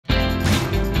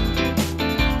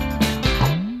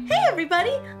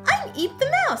Eep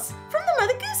the Mouse from the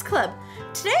Mother Goose Club.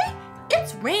 Today,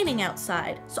 it's raining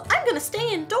outside, so I'm gonna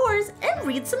stay indoors and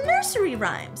read some nursery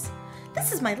rhymes.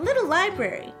 This is my little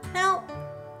library. Now,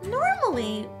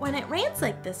 normally, when it rains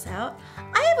like this out,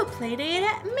 I have a play date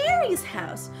at Mary's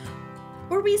house,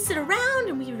 where we sit around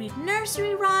and we read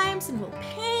nursery rhymes and we'll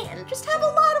paint and just have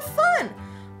a lot of fun.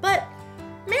 But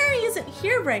Mary isn't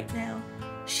here right now.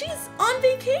 She's on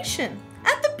vacation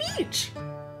at the beach.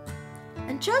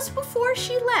 And just before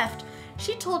she left,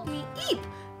 she told me, "Eep,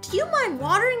 do you mind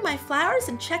watering my flowers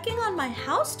and checking on my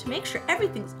house to make sure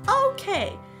everything's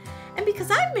okay?" And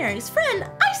because I'm Mary's friend,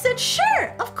 I said,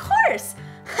 "Sure, of course."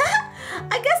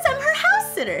 I guess I'm her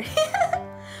house sitter.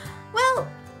 Well,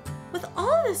 with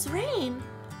all this rain,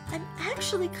 I'm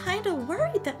actually kind of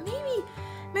worried that maybe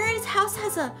Mary's house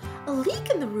has a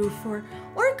leak in the roof, or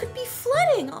it could be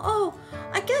flooding. Oh,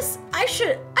 I guess I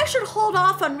should hold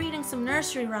off on reading some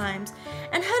nursery rhymes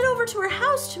and head over to her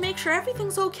house to make sure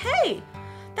everything's okay.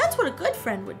 That's what a good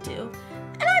friend would do.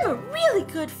 And I'm a really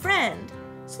good friend.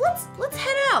 So let's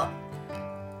head out.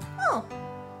 Oh,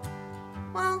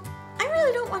 well, I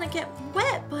really don't want to get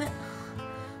wet, but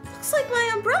looks like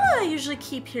my umbrella I usually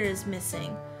keep here is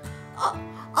missing.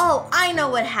 Oh, I know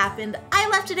what happened. I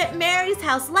left it at Mary's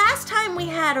house last time we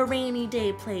had a rainy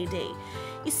day play date.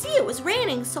 You see, it was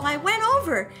raining, so I went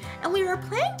over and we were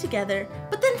playing together,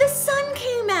 but then the sun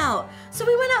came out, so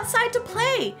we went outside to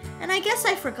play, and I guess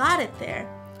I forgot it there.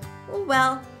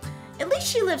 Well, at least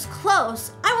she lives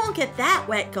close. I won't get that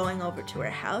wet going over to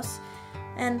her house.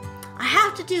 And I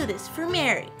have to do this for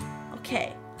Mary.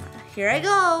 Okay, here I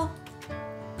go.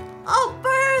 Oh,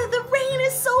 Burr, the rain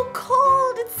is so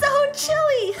cold. It's so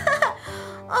chilly.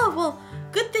 Oh, well,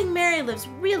 good thing Mary lives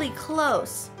really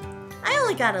close. I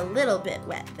only got a little bit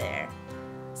wet there.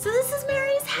 So this is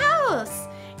Mary's house.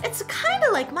 It's kind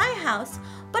of like my house,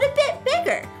 but a bit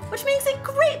bigger, which makes it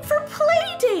great for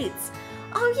play dates.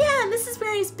 Oh yeah, and this is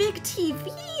Mary's big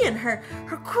TV and her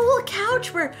cool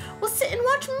couch where we'll sit and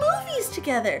watch movies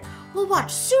together. We'll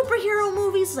watch superhero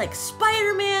movies like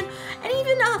Spider-Man and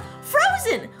even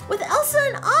Frozen with Elsa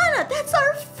and Anna. That's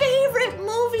our favorite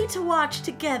movie to watch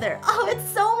together. Oh, it's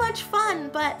so much fun,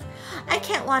 but I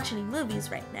can't watch any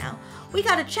movies right now. We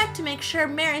gotta check to make sure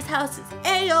Mary's house is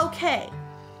A-okay.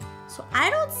 So I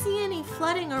don't see any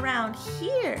flooding around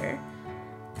here.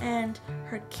 And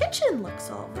her kitchen looks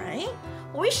all right.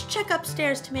 Well, we should check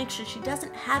upstairs to make sure she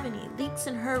doesn't have any leaks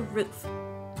in her roof.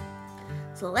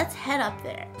 So let's head up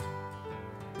there.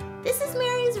 This is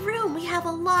Mary's room. We have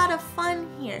a lot of fun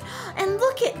here. And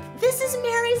look this is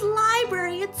Mary's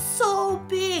library. It's so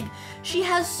big. She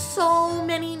has so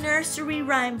many nursery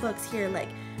rhyme books here, like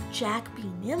Jack Be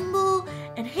Nimble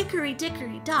and Hickory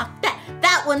Dickory Dock.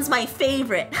 That one's my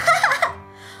favorite.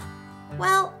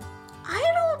 Well,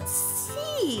 I don't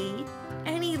see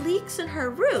any leaks in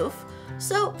her roof,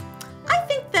 so I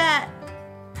think that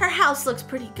her house looks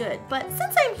pretty good. But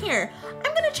since I'm here,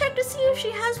 I'm gonna check to see if she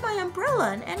has my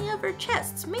umbrella in any of her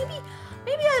chests. Maybe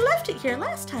I left it here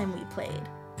last time we played.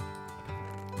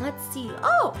 Let's see.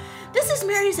 Oh, this is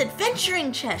Mary's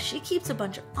adventuring chest. She keeps a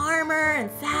bunch of armor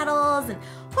and saddles and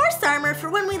horse armor for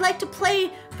when we like to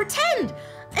play pretend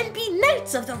and be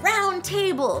knights of the round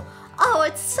table. Oh,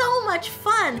 it's so much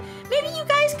fun. Maybe you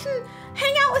guys can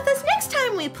hang out with us next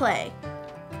time we play.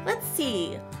 Let's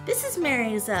see. This is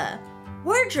Mary's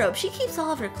wardrobe. She keeps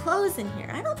all of her clothes in here.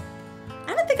 I don't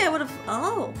think I would have.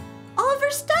 Oh, all of her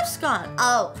stuff's gone.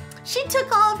 Oh, she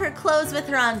took all of her clothes with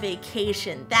her on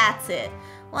vacation. That's it.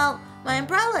 Well, my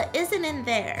umbrella isn't in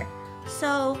there.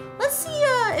 So let's see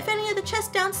if any of the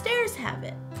chests downstairs have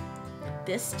it.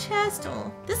 This chest,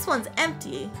 oh, this one's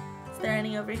empty. Is there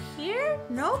any over here?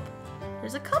 Nope.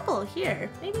 There's a couple here.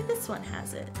 Maybe this one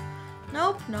has it.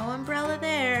 Nope, no umbrella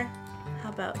there. How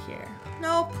about here?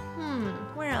 Nope.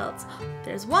 Where else?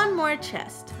 There's one more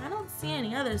chest. I don't see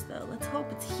any others though. Let's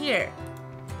hope it's here.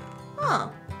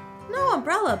 Oh, no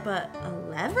umbrella, but a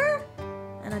lever?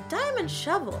 And a diamond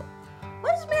shovel.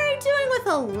 What is Mary doing with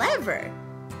a lever?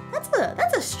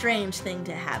 That's a strange thing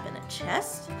to have in a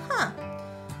chest. Huh.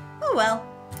 Oh well.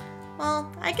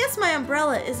 Well, I guess my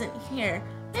umbrella isn't here.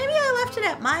 Maybe I left it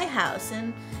at my house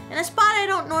in a spot I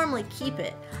don't normally keep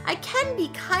it. I can be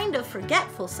kind of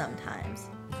forgetful sometimes.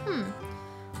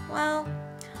 Well,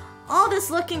 all this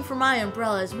looking for my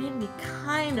umbrella has made me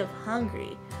kind of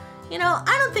hungry. You know,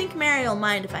 I don't think Mary will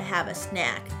mind if I have a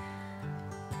snack.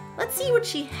 Let's see what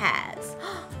she has.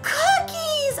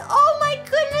 Cookies! Oh my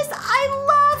goodness,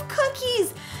 I love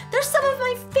cookies! They're some of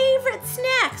my favorite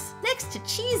snacks, next to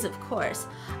cheese, of course.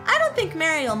 I don't think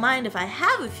Mary will mind if I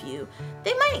have a few.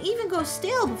 They might even go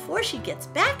stale before she gets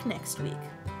back next week.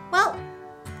 Well,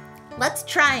 let's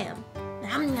try them.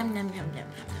 Nom, nom, nom, nom, nom, nom.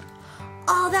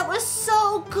 Oh, that was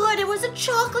so good. It was a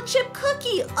chocolate chip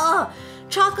cookie. Oh,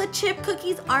 chocolate chip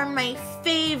cookies are my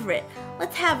favorite.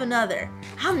 Let's have another.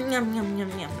 Nom, nom, nom, nom,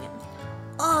 nom, nom.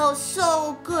 Oh,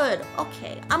 so good.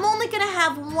 Okay, I'm only gonna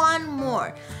have one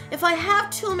more. If I have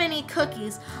too many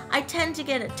cookies, I tend to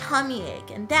get a tummy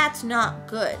ache, and that's not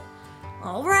good.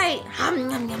 All right. Nom,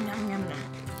 nom, nom, nom, nom, nom.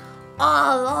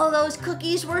 Oh, all those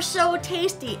cookies were so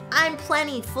tasty. I'm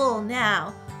plenty full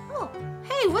now. Oh,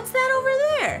 hey, what's that over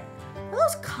there? Are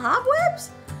those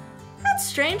cobwebs? That's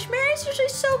strange. Mary's usually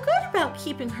so good about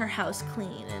keeping her house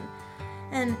clean,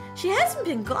 and she hasn't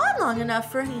been gone long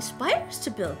enough for any spiders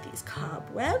to build these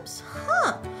cobwebs.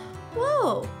 Huh.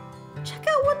 Whoa. Check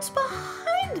out what's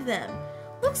behind them.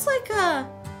 Looks like a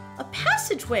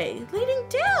passageway leading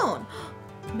down.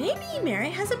 Maybe Mary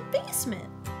has a basement.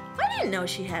 I didn't know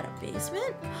she had a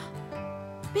basement.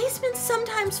 Basements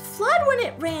sometimes flood when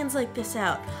it rains like this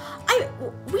out.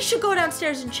 We should go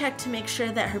downstairs and check to make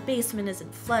sure that her basement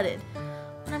isn't flooded.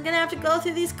 But I'm gonna have to go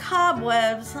through these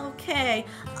cobwebs. Okay.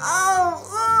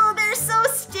 Oh, they're so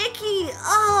sticky.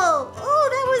 Oh,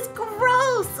 that was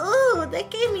gross. Oh, that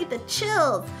gave me the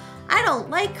chills. I don't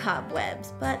like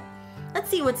cobwebs, but let's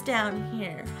see what's down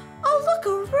here. Oh, look,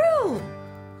 a room.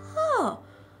 Oh,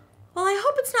 well, I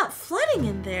hope it's not flooding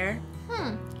in there.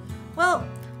 Well,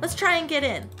 let's try and get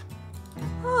in.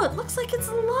 Oh, it looks like it's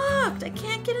locked. I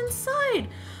can't get inside,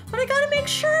 but I gotta make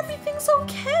sure everything's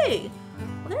okay.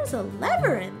 Well, there's a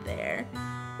lever in there.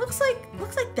 Looks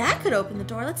like that could open the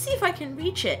door. Let's see if I can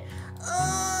reach it.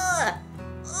 I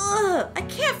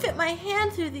can't fit my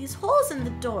hand through these holes in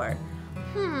the door.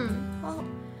 Well,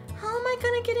 how am I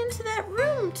gonna get into that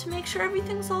room to make sure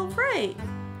everything's all right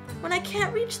when I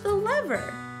can't reach the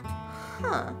lever?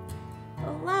 A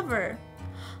lever.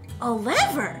 A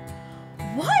lever?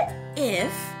 What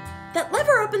if that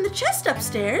lever up in the chest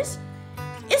upstairs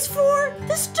is for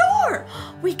this door?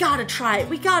 We gotta try it.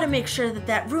 We gotta make sure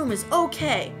that room is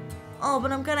okay. Oh,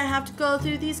 but I'm gonna have to go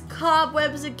through these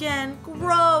cobwebs again.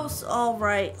 Gross. All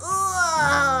right.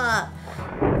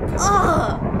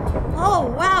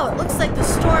 Oh, wow. It looks like the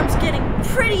storm's getting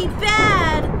pretty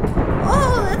bad.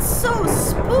 Oh, that's so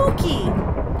spooky.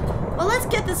 Well, let's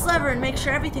get this lever and make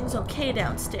sure everything's okay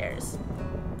downstairs.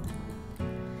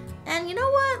 And you know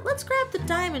what? Let's grab the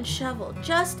diamond shovel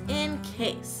just in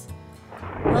case.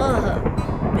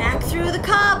 Back through the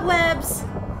cobwebs.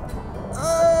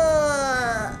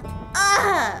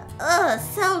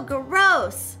 So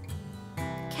gross.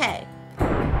 Okay,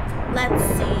 let's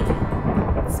see.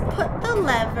 Let's put the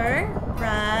lever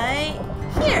right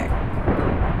here.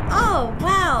 Oh,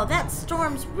 wow, that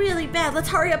storm's really bad. Let's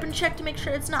hurry up and check to make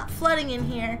sure it's not flooding in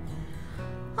here.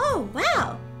 Oh,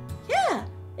 wow. Yeah,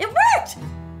 it worked.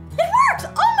 It worked!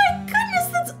 Oh my goodness,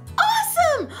 that's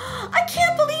awesome! I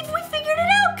can't believe we figured it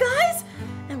out, guys!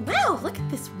 And wow, look at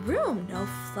this room. No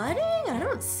flooding, I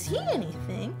don't see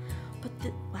anything. But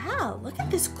wow, look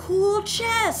at this cool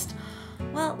chest.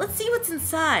 Well, let's see what's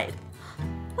inside.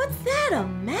 What's that, a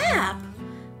map?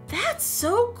 That's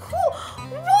so cool.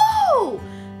 Whoa!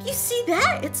 You see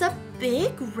that? It's a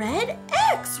big red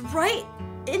X right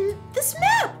in this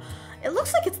map. It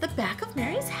looks like it's the back of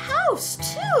Mary's house,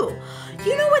 too.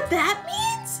 You know what that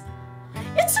means?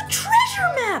 It's a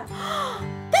treasure map.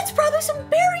 That's probably some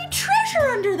buried treasure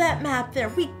under that map there.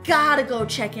 We gotta go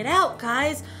check it out,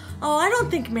 guys. Oh, I don't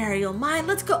think Mary will mind.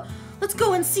 Let's go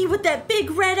and see what that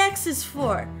big red X is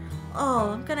for.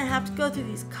 Oh, I'm gonna have to go through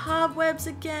these cobwebs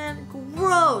again.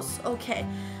 Gross. Okay,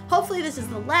 hopefully this is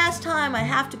the last time I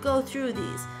have to go through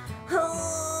these.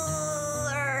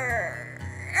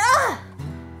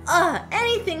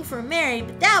 Anything for Mary,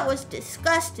 but that was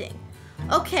disgusting.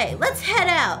 Okay, let's head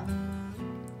out.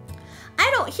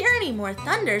 I don't hear any more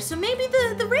thunder, so maybe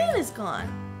the rain is gone.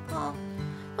 Well,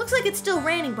 looks like it's still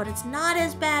raining, but it's not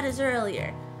as bad as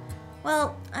earlier.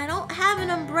 Well, I don't have an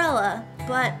umbrella,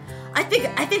 but I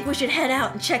think we should head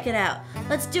out and check it out.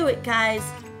 Let's do it, guys.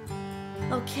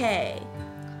 Okay,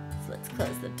 so let's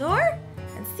close the door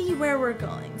and see where we're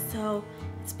going. So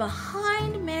it's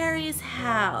behind Mary's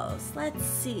house. Let's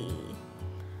see.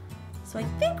 So I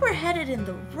think we're headed in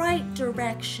the right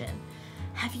direction.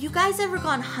 Have you guys ever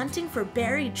gone hunting for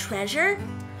buried treasure?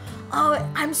 Oh,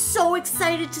 I'm so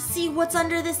excited to see what's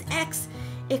under this X.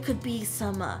 It could be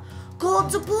some gold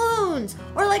doubloons,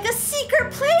 or like a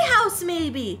secret playhouse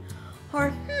maybe.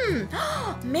 Or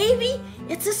maybe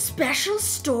it's a special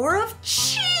store of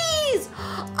cheese.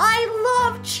 I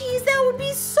love cheese, that would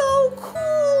be so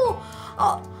cool.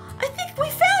 Oh, I think we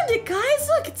found it, guys.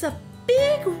 Look, it's a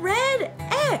big red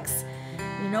X.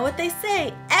 You know what they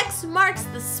say, X marks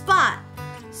the spot.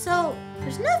 So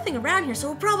there's nothing around here, so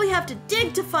we'll probably have to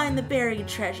dig to find the buried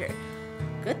treasure.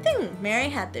 Good thing Mary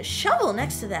had this shovel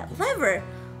next to that lever.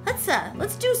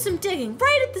 Let's do some digging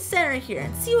right at the center here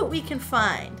and see what we can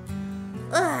find.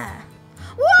 Ugh.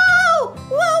 Whoa!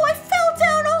 Whoa, I fell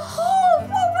down a hole!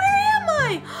 Whoa, where am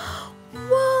I?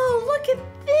 Whoa, look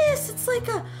at this. It's like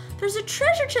there's a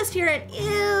treasure chest here and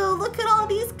ew, look at all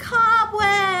these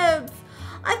cobwebs.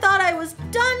 I thought I was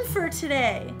done for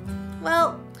today.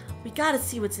 Well, we gotta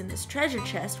see what's in this treasure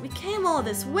chest. We came all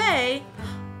this way.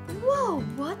 Whoa,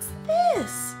 what's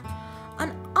this?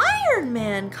 An Iron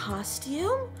Man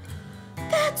costume?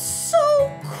 That's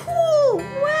so cool!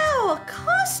 Wow, a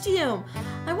costume!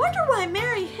 I wonder why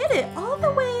Mary hid it all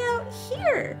the way out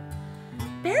here.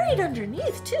 Buried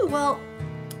underneath too. Well,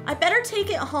 I better take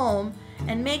it home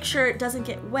and make sure it doesn't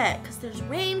get wet because there's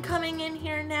rain coming in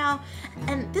here now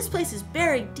and this place is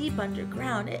buried deep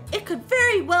underground. It could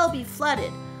very well be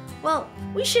flooded. Well,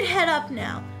 we should head up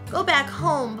now. Go back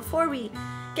home before we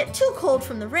get too cold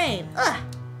from the rain.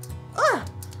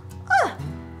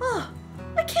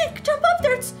 I can't jump up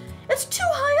there. It's too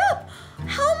high up.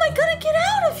 How am I gonna get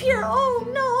out of here? Oh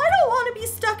no, I don't want to be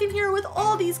stuck in here with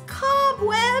all these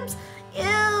cobwebs.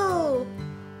 Ew.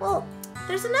 Well,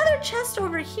 there's another chest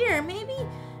over here.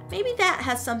 Maybe that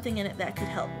has something in it that could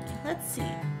help me. Let's see.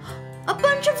 A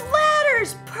bunch of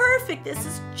ladders. Perfect. This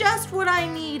is just what I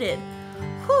needed.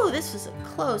 Whew, this was a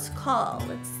close call.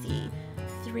 Let's see.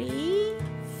 3,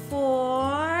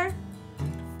 4,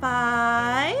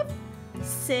 5,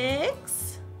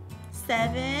 6,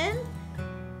 7,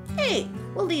 8.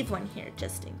 We'll leave one here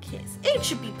just in case. 8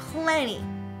 should be plenty.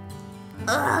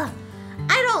 Ugh,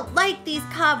 I don't like these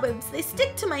cobwebs. They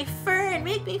stick to my fur and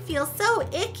make me feel so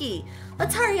icky.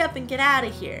 Let's hurry up and get out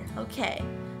of here. Okay,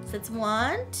 so it's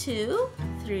 1, 2,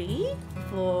 3,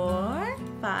 4,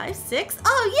 5, 6.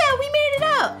 Oh yeah, we made it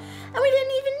out. And we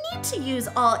didn't even need to use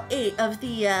all 8 of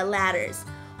the ladders.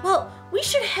 Well, we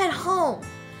should head home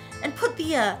and put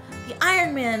the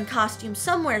Iron Man costume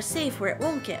somewhere safe where it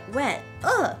won't get wet.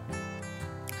 Ugh.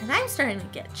 And I'm starting to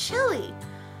get chilly.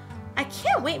 I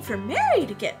can't wait for Mary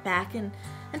to get back and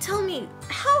tell me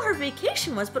how her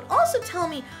vacation was, but also tell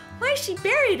me why she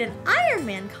buried an Iron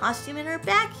Man costume in her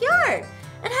backyard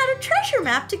and had a treasure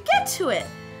map to get to it.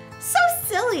 So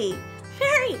silly.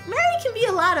 Mary can be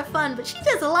a lot of fun, but she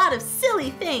does a lot of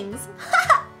silly things.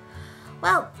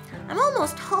 Well, I'm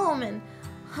almost home and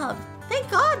thank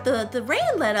God the rain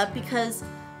let up because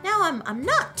now I'm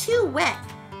not too wet.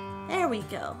 There we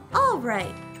go. All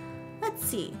right, let's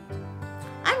see.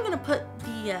 I'm gonna put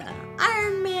the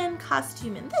Iron Man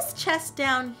costume in this chest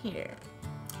down here.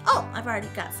 Oh, I've already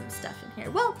got some stuff in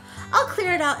here. Well, I'll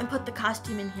clear it out and put the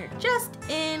costume in here just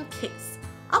in case.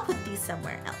 I'll put these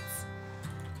somewhere else.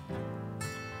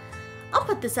 I'll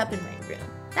put this up in my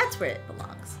room. That's where it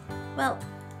belongs. Well,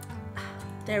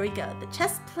 there we go. The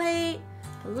chest plate,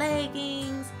 the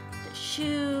leggings, the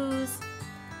shoes.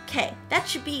 Okay, that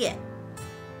should be it.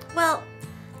 Well,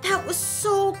 that was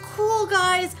so cool,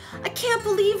 guys. I can't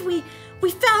believe we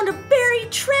found a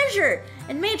buried treasure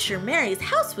and made sure Mary's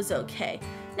house was okay.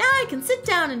 Now I can sit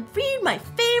down and read my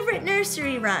favorite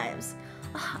nursery rhymes.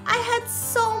 I had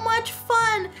so much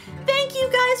fun. Thank you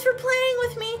guys for playing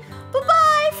with me.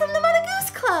 Bye-bye from the Mother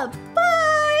Goose Club. Bye.